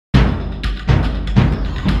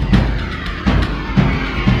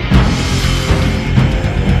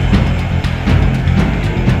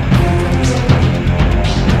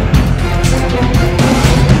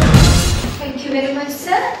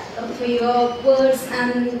words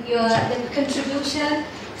and the contribution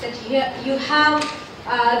that you have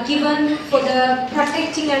given for the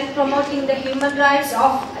protecting and promoting the human rights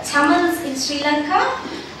of Tamils in Sri Lanka.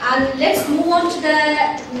 And let's move on to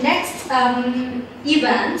the next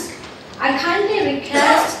event. I kindly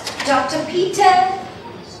request Dr. Peter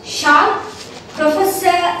Schalk,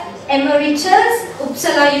 Professor Emeritus,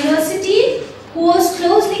 Uppsala University, who was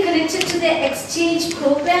closely connected to the exchange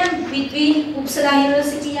program between Uppsala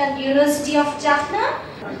University and University of Jaffna.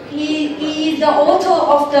 He is the author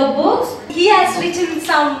of the books. He has written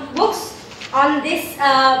some books on this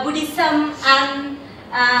Buddhism and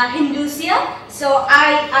Hinduism. So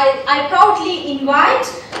I proudly invite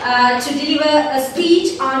to deliver a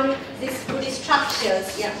speech on these Buddhist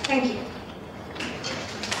structures. Yeah, thank you.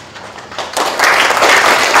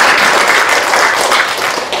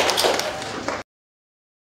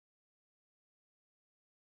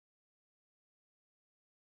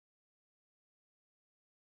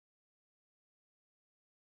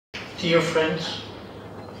 Dear friends,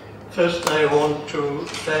 first I want to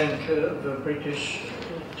thank the British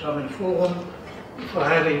Tamil Forum for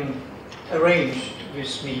having arranged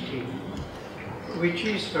this meeting, which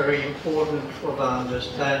is very important for the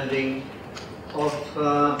understanding of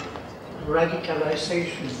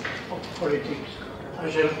radicalization of politics. I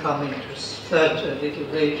shall come into that a little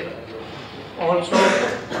later. Also,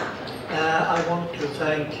 I want to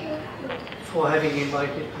thank for having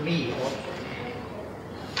invited me also.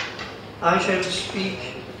 I shall speak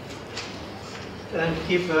and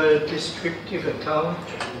give a descriptive account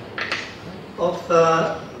of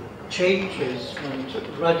the changes and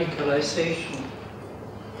radicalization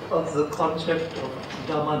of the concept of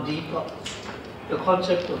Dhammadipa. The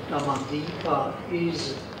concept of Dhammadipa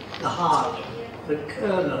is the heart, the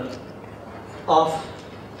kernel of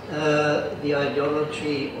the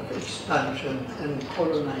ideology of expansion and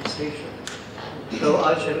colonization. So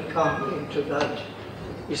I shall come into that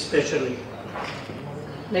especially.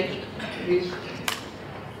 Next, please.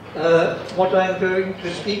 What I'm going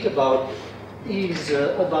to speak about is,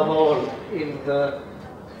 above all, in the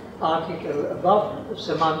article above,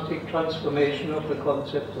 semantic transformation of the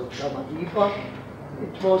concept of Dhammadipa.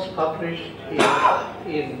 It was published here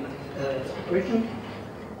in Britain,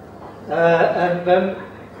 and then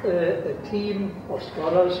a team of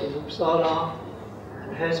scholars in Uppsala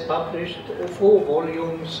has published 4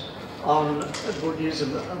 volumes on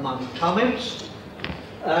Buddhism among Tamils,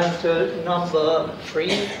 and number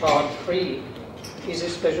 3, part 3, is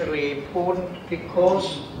especially important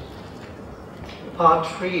because part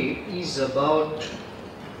 3 is about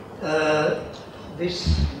this,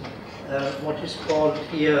 what is called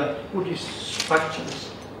here Buddhist structures.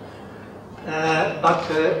 But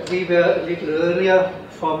we were a little earlier,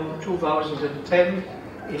 from 2010,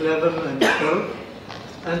 11 and 12,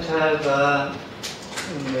 and have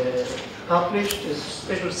published a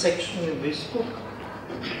special section in this book,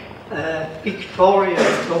 pictorial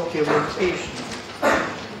documentation.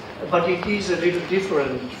 But it is a little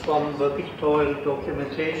different from the pictorial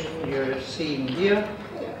documentation you have seen here,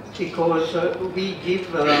 because we give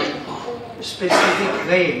specific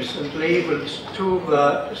names and labels to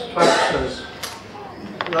the structures,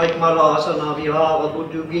 like Malasana, Vihara,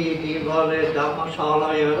 Buddhugi, Divale,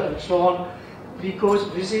 Dharmashalaya, and so on,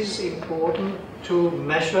 because this is important to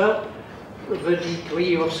measure the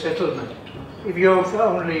degree of settlement. If you have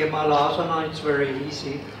only a Malasana, it's very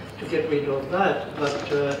easy to get rid of that,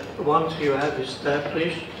 but once you have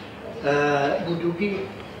established Buddhugi,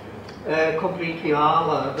 complete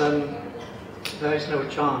Vihara, then there is no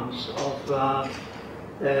chance of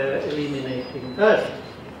eliminating that.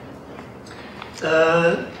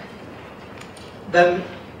 Then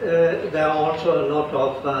there are also a lot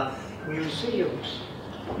of museums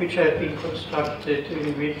which have been constructed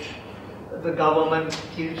in which the government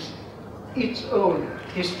gives its own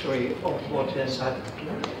history of what has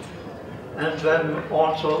happened. And then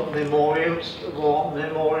also memorials, war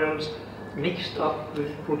memorials mixed up with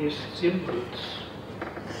Buddhist symbols.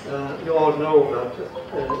 You all know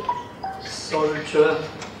that soldier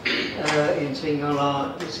in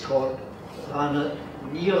Sinhala is called Rana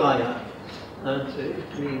Viraya, and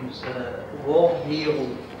it means war hero.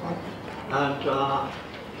 And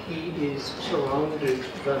he is surrounded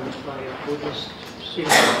then by Buddhist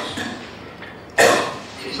symbols.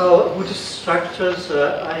 So Buddhist structures,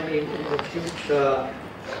 I mean, in the future,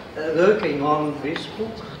 working on this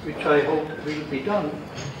book, which I hope will be done,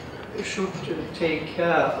 should take care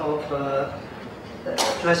of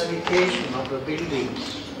classification of the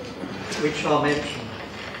buildings which are mentioned.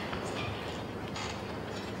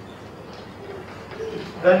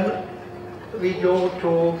 Then we go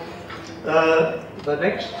to the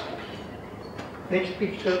next Next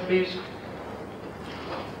picture, please.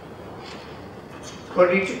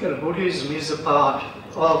 Political Buddhism is a part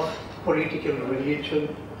of political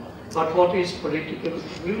religion. But what is political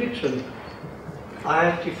religion? I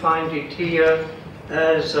have defined it here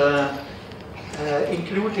as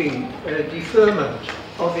including deferment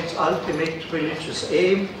of its ultimate religious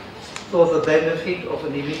aim for the benefit of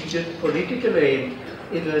an immediate political aim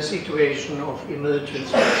in a situation of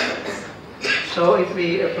emergency. So if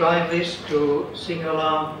we apply this to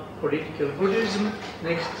singular political Buddhism,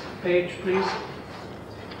 next page please,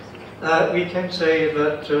 we can say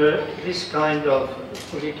that this kind of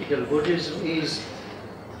political Buddhism is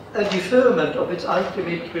a deferment of its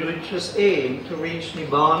ultimate religious aim to reach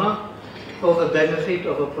Nibbana for the benefit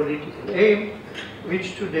of a political aim,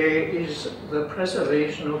 which today is the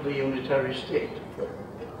preservation of the unitary state.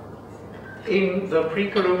 In the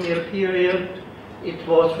pre-colonial period, it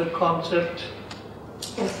was the concept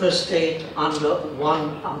of the state under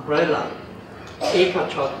one umbrella,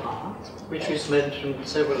 APPGT, which is mentioned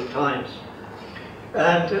several times,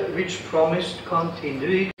 and which promised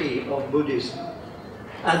continuity of Buddhism.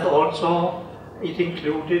 And also, it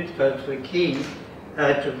included that the king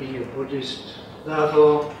had to be a Buddhist.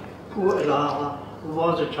 Therefore, poor Elara, who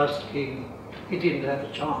was a just king, he didn't have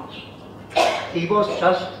a chance. He was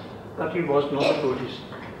just, but he was not a Buddhist,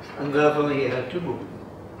 and therefore he had to move.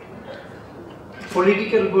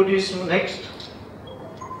 Political Buddhism next.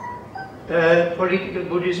 Political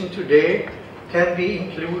Buddhism today can be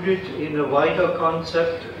included in a wider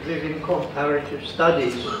concept within comparative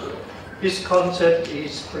studies. This concept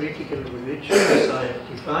is political religion, as I have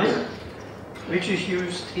defined, which is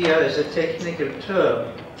used here as a technical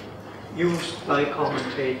term used by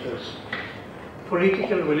commentators.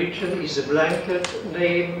 Political religion is a blanket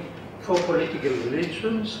name for political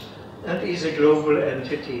religions and is a global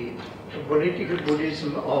entity. The political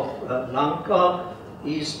Buddhism of Sri Lanka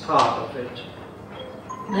is part of it.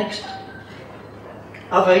 Next.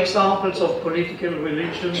 Other examples of political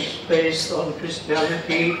religions based on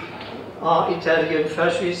Christianity are Italian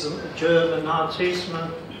fascism, German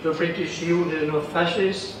Nazism, the British Union of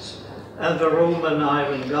Fascists, and the Roman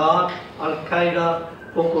Iron Guard,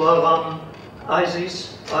 Al-Qaeda, Boko Haram,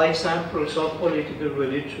 ISIS are examples of political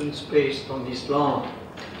religions based on Islam.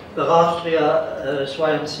 The Rashtriya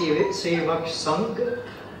Swayamsevak Sangh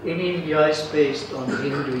in India is based on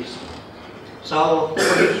Hinduism. So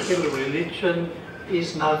political religion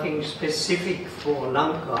is nothing specific for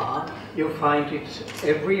Lanka. You find it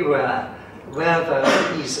everywhere where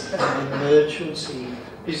there is an emergency.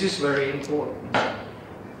 This is very important.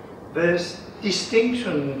 There's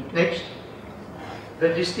distinction, next, the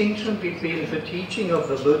distinction between the teaching of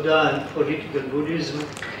the Buddha and political Buddhism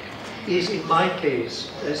is, in my case,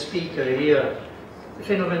 as speaker here,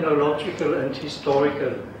 phenomenological and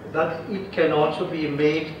historical, but it can also be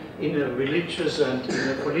made in a religious and in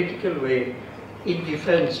a political way in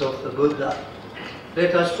defense of the Buddha.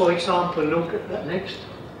 Let us, for example, look at that next,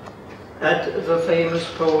 at the famous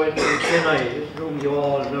poet in Chennai, whom you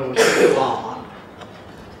all know, Sri.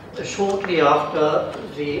 Shortly after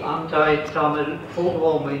the anti-Tamil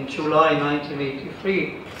pogrom in July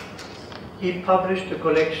 1983, he published a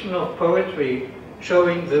collection of poetry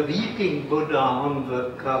showing the weeping Buddha on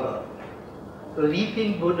the cover. The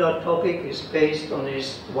weeping Buddha topic is based on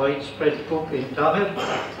his widespread book in Tamil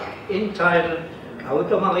entitled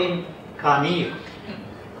Gautamarin Kanir.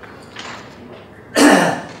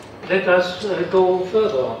 Let us go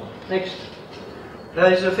further. Next.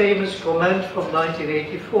 There is a famous comment from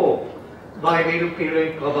 1984 by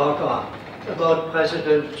Vilupilai Prabhakar about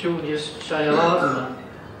President Julius Jayawardena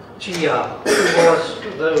Chia, who was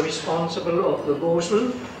the responsible of the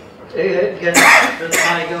Bosal against the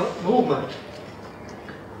Tiger movement.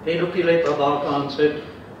 Vilupilai Prabhakar said,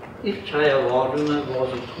 if Jayawardena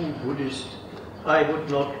was a true Buddhist, I would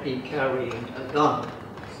not be carrying a gun.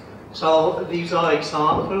 So these are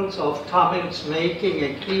examples of Tamils making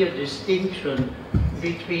a clear distinction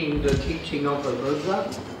between the teaching of the Buddha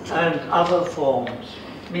and other forms,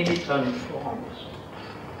 militant forms,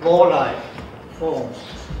 warlike forms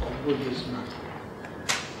of Buddhism.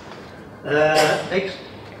 Next,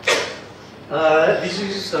 this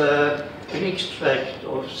is an extract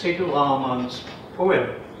of Sethu Raman's poem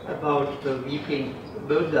about the weeping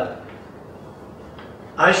Buddha.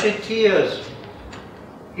 I shed tears.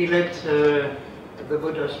 He let the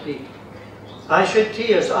Buddha speak. I shed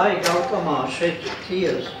tears, I, Gautama, shed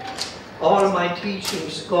tears. All my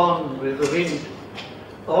teachings gone with the wind.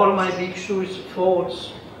 All my bhikshus'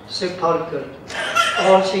 thoughts sepulchred.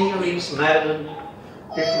 All singhalese maddened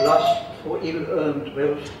with lust for ill-earned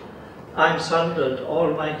wealth. I'm sundered,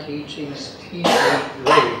 all my teachings easily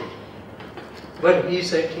laid. Well, he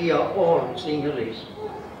said here all Sinhalese.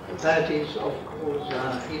 That is, of course,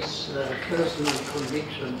 his personal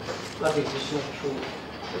conviction, but it is not true.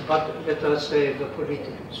 But let us say the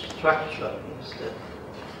political structure instead.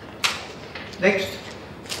 Next.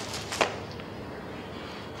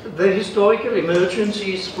 The historical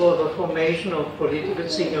emergencies for the formation of political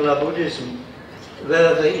Sinhala Buddhism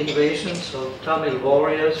were the invasions of Tamil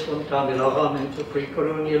warriors from Tamil Homeland in the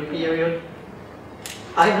pre-colonial period.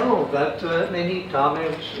 I know that many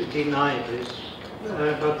Tamils deny this,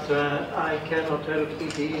 but I cannot help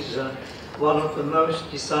it is one of the most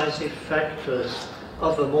decisive factors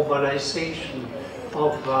of the mobilization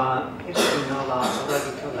of Sinhala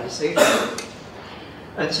radicalization.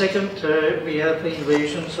 And second, we have the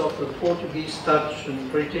invasions of the Portuguese, Dutch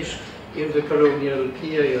and British in the colonial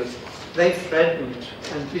period. They threatened,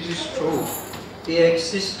 and this is true, the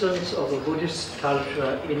existence of a Buddhist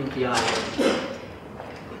culture in the island.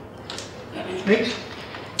 Next,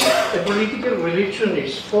 a political religion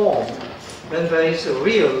is formed when there is a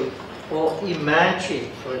real or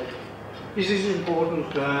imagined threat. This is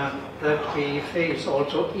important that we face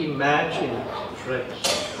also imagined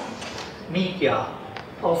threats. Media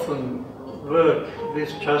often work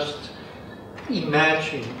with just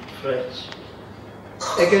imagined threats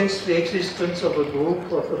against the existence of a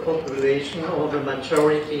group of the population or the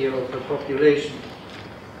majority of the population.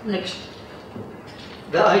 Next,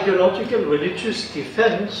 the ideological religious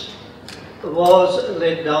defense was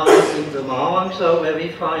laid down in the Mahavangsha, where we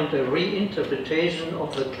find a reinterpretation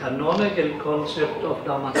of the canonical concept of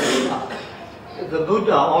Dhammadipā. The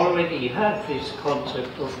Buddha already had this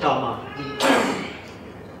concept of Dhammadipā.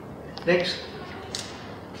 Next,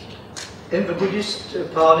 in the Buddhist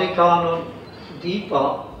Pali Canon,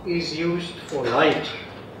 Dipa is used for light,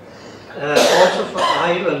 also for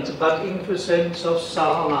island, but in the sense of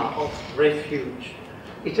sarana, of refuge.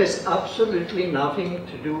 It has absolutely nothing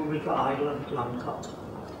to do with the island Lanka.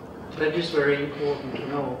 That is very important to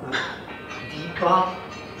know. Dipa,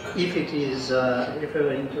 if it is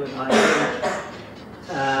referring to an island,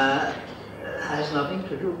 has nothing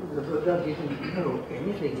to do. The Buddha didn't know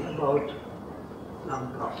anything about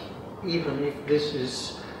Lanka, even if this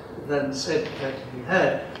is then said that he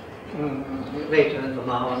had later in the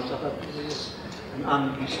Mahavangsha, but this is an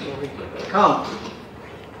unhistorical account.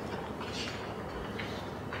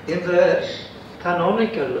 In the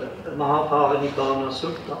canonical Mahaparinibbana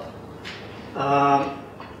Sutta,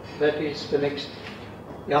 that is the next,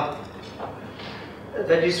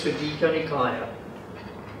 that is the Dika Nikaya.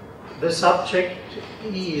 The subject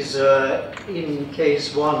is in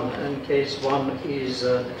case 1, and case 1 is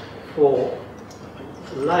for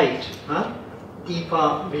light.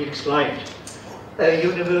 Dipa means light. A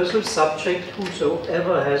universal subject,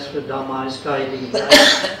 whosoever has the Dhamma is guiding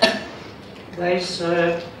light. There is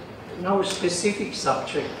no specific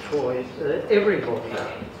subject for it, everybody.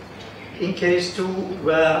 In case 2,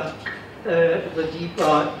 where the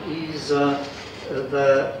Dipa is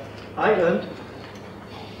the island,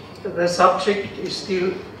 the subject is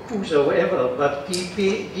still whosoever, but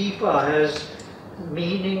Dipa has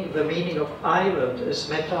meaning, the meaning of island as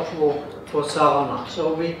metaphor for sarana.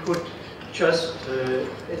 So we could just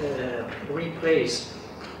replace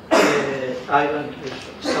island with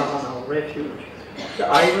sarana, refuge. The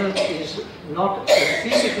island is not a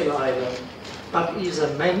physical island, but is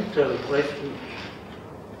a mental refuge.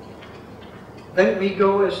 Then we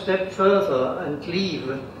go a step further and leave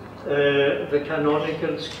the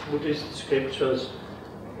canonical Buddhist scriptures,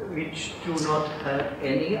 which do not have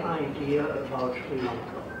any idea about Sri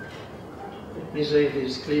Lanka. Let me say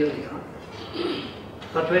this clearly.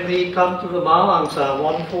 But when we come to the Mahavangsha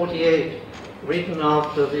 148, written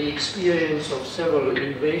after the experience of several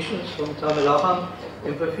invasions from Tamil Homeland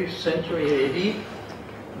in the 5th century AD,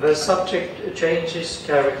 the subject changes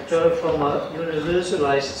character from a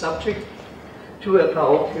universalized subject to a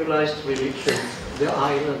parochialized religion, the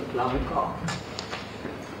island Lanka.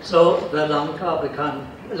 So the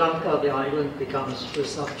Lanka, the island, becomes the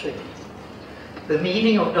subject. The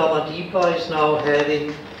meaning of Dhammadipā is now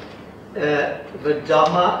having the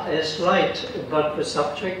Dhamma as light, but the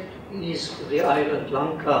subject is the island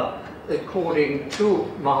Lanka, according to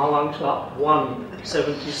Mahavangsha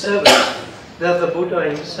 177, where the Buddha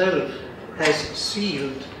himself has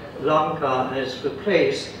sealed Lanka as the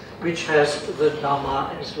place which has the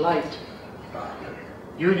Dhamma as light.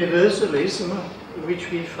 Universalism, which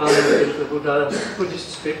we find in the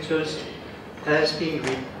Buddhist scriptures, has been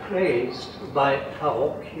replaced by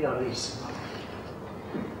parochialism.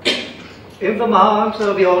 In the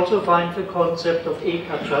Mahavangsha we also find the concept of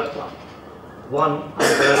ekachata, one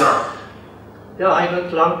umbrella. The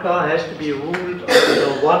island Lanka has to be ruled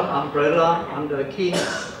under one umbrella, under a king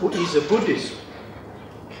who is a Buddhist.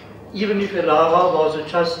 Even if Elara was a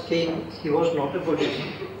just king, he was not a Buddhist.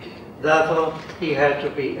 Therefore, he had to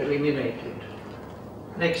be eliminated.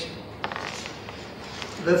 Next.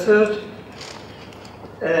 The third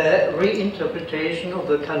reinterpretation of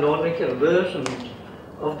the canonical version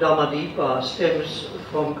of Dhammadipa stems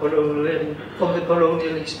from the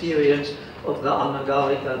colonial experience of the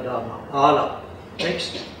Anagarika Dhammapada.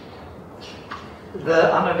 Next.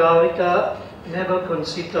 The Anagarika never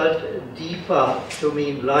considered Deepa to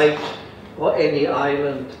mean light or any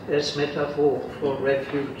island as metaphor for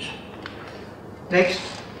refuge. Next,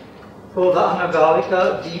 for the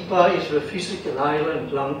Anagarika, Deepa is the physical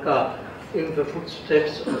island Lanka in the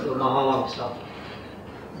footsteps of the Mahavamsa.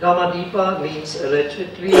 Dhammadipa means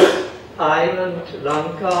allegedly island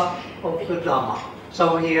Lanka of the Dhamma.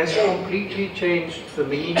 So he has completely changed the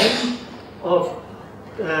meaning of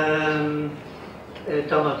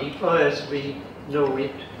Dhammadipa as we know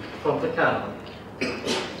it from the canon.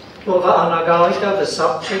 For the Anagarika, the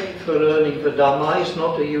subject for learning the Dhamma is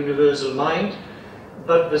not a universal mind,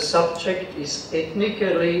 but the subject is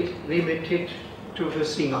ethnically limited to the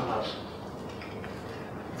Singalas.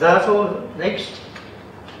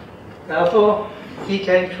 Therefore, he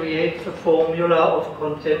can create the formula of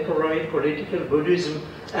contemporary political Buddhism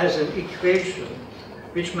as an equation,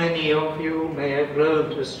 which many of you may have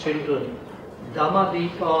learned as children.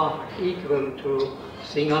 Dhammadipa equal to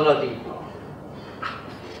Singaladipa.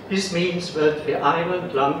 This means that the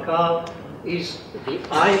island Lanka is the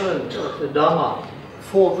island of the Dhamma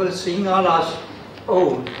for the Singalas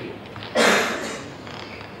only.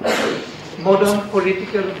 Modern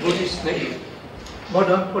political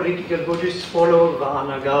Buddhists follow the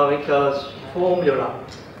Anagarika's formula.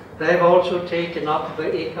 They have also taken up the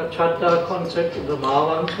Ekachatta concept of the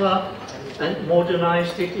Mahavamsa and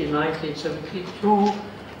modernized it in 1972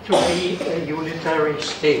 to be a unitary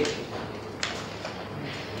state.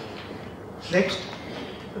 Next,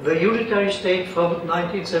 the unitary state from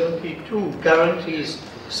 1972 guarantees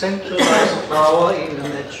centralized power in a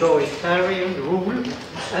majoritarian rule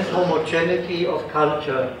and homogeneity of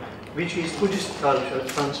culture, which is Buddhist culture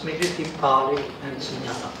transmitted in Pali and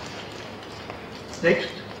Sinhala. Next,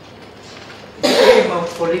 the aim of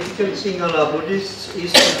political Sinhala Buddhists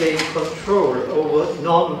is to gain control over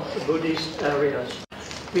non-Buddhist areas,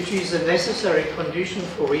 which is a necessary condition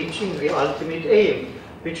for reaching the ultimate aim,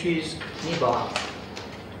 which is Nibbana.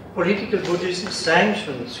 Political Buddhism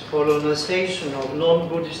sanctions colonization of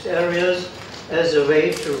non-Buddhist areas as a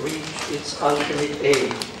way to reach its ultimate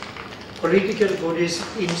aim. Political Buddhism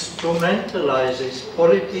instrumentalizes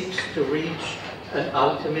politics to reach an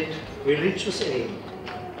ultimate religious aim.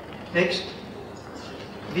 Next,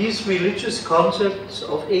 these religious concepts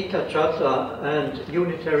of Ekachatta and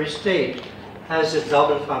unitary state has a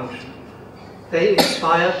double function. They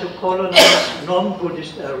inspire to colonize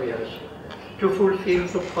non-Buddhist areas, to fulfill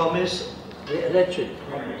the promise, the alleged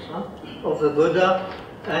promise of the Buddha,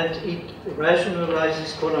 and it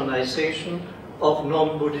rationalizes colonization of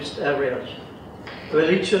non-Buddhist areas.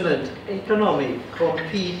 Religion and economy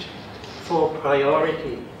compete for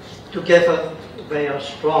priority. Together they are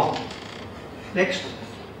strong. Next,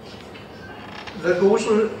 the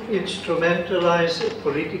Gosal instrumentalize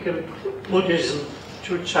political Buddhism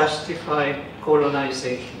to justify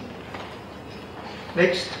colonization.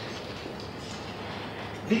 Next,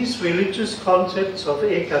 these religious concepts of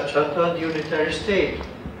Ekachatta and unitary state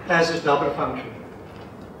has a double function.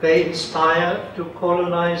 They inspire to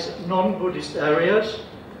colonize non-Buddhist areas,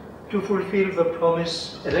 to fulfill the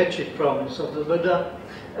promise, alleged promise of the Buddha,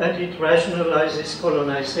 and it rationalizes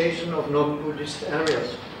colonization of non-Buddhist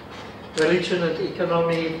areas. Religion and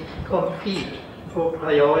economy compete for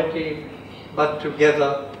priority, but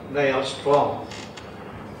together they are strong.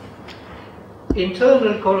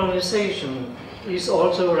 Internal colonization is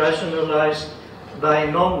also rationalized by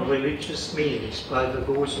non-religious means, by the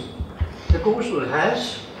Gosal. The Gosal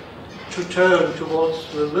has to turn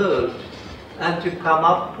towards the world and to come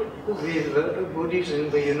up with Buddhism in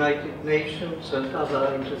the United Nations and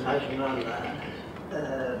other international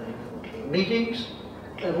meetings.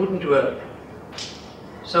 It wouldn't work.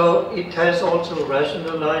 So it has also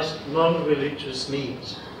rationalized non-religious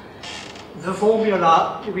means. The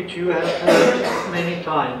formula, which you have heard many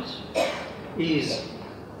times, is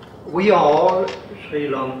we are all Sri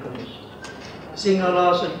Lankans.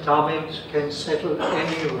 Singalas and Tamils can settle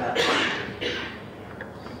anywhere.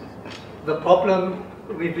 The problem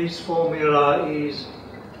with this formula is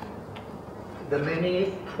the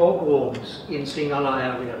many pogroms in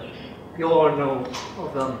Singhala areas. You all know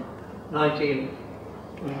of them.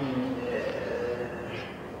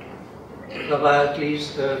 there were at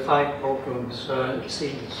least 5 pogroms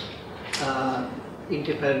since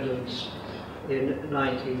independence in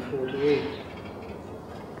 1948.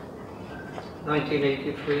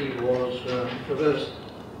 1983 was the worst.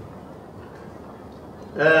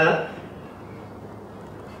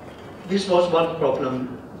 This was one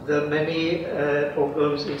problem. There are many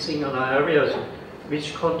pogroms in Sinhala areas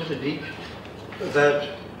which contradict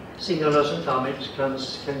that Sinhalas and Tamils can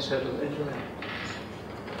settle anywhere.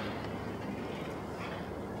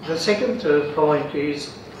 The second point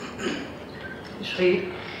is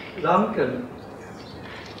Sri Lankan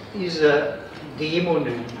is a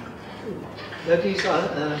demonym. That is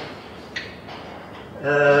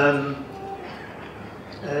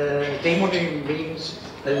demonym means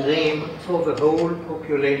a name for the whole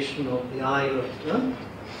population of the island.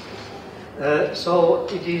 So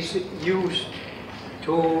it is used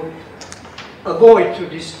to avoid to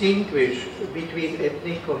distinguish between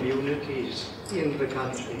ethnic communities in the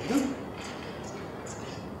country.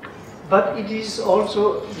 But it is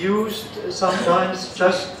also used sometimes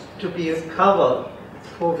just to be a cover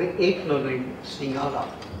for the ethnonym Sinhala.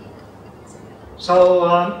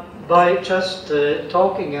 So by just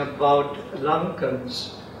talking about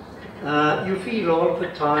Lankans, you feel all the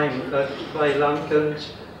time that by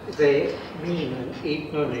Lankans they mean an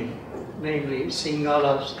ethnonym, namely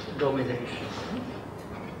Sinhala's domination.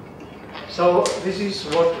 So this is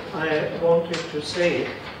what I wanted to say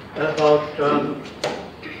about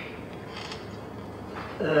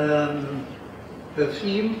the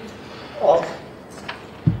theme of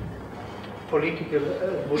political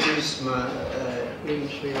Buddhism in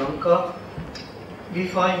Sri Lanka. We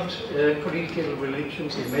find political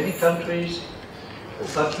religions in many countries,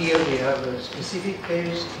 but here we have a specific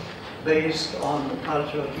case based on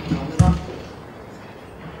cultural phenomena.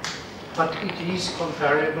 But it is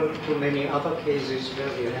comparable to many other cases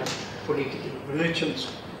where we have political religions.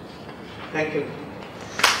 Thank you.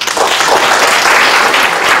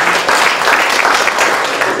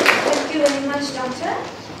 Thank you very much, Doctor,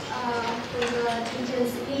 for your detailed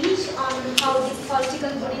speech on how this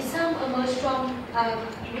political Buddhism emerged from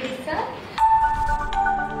Buddhism.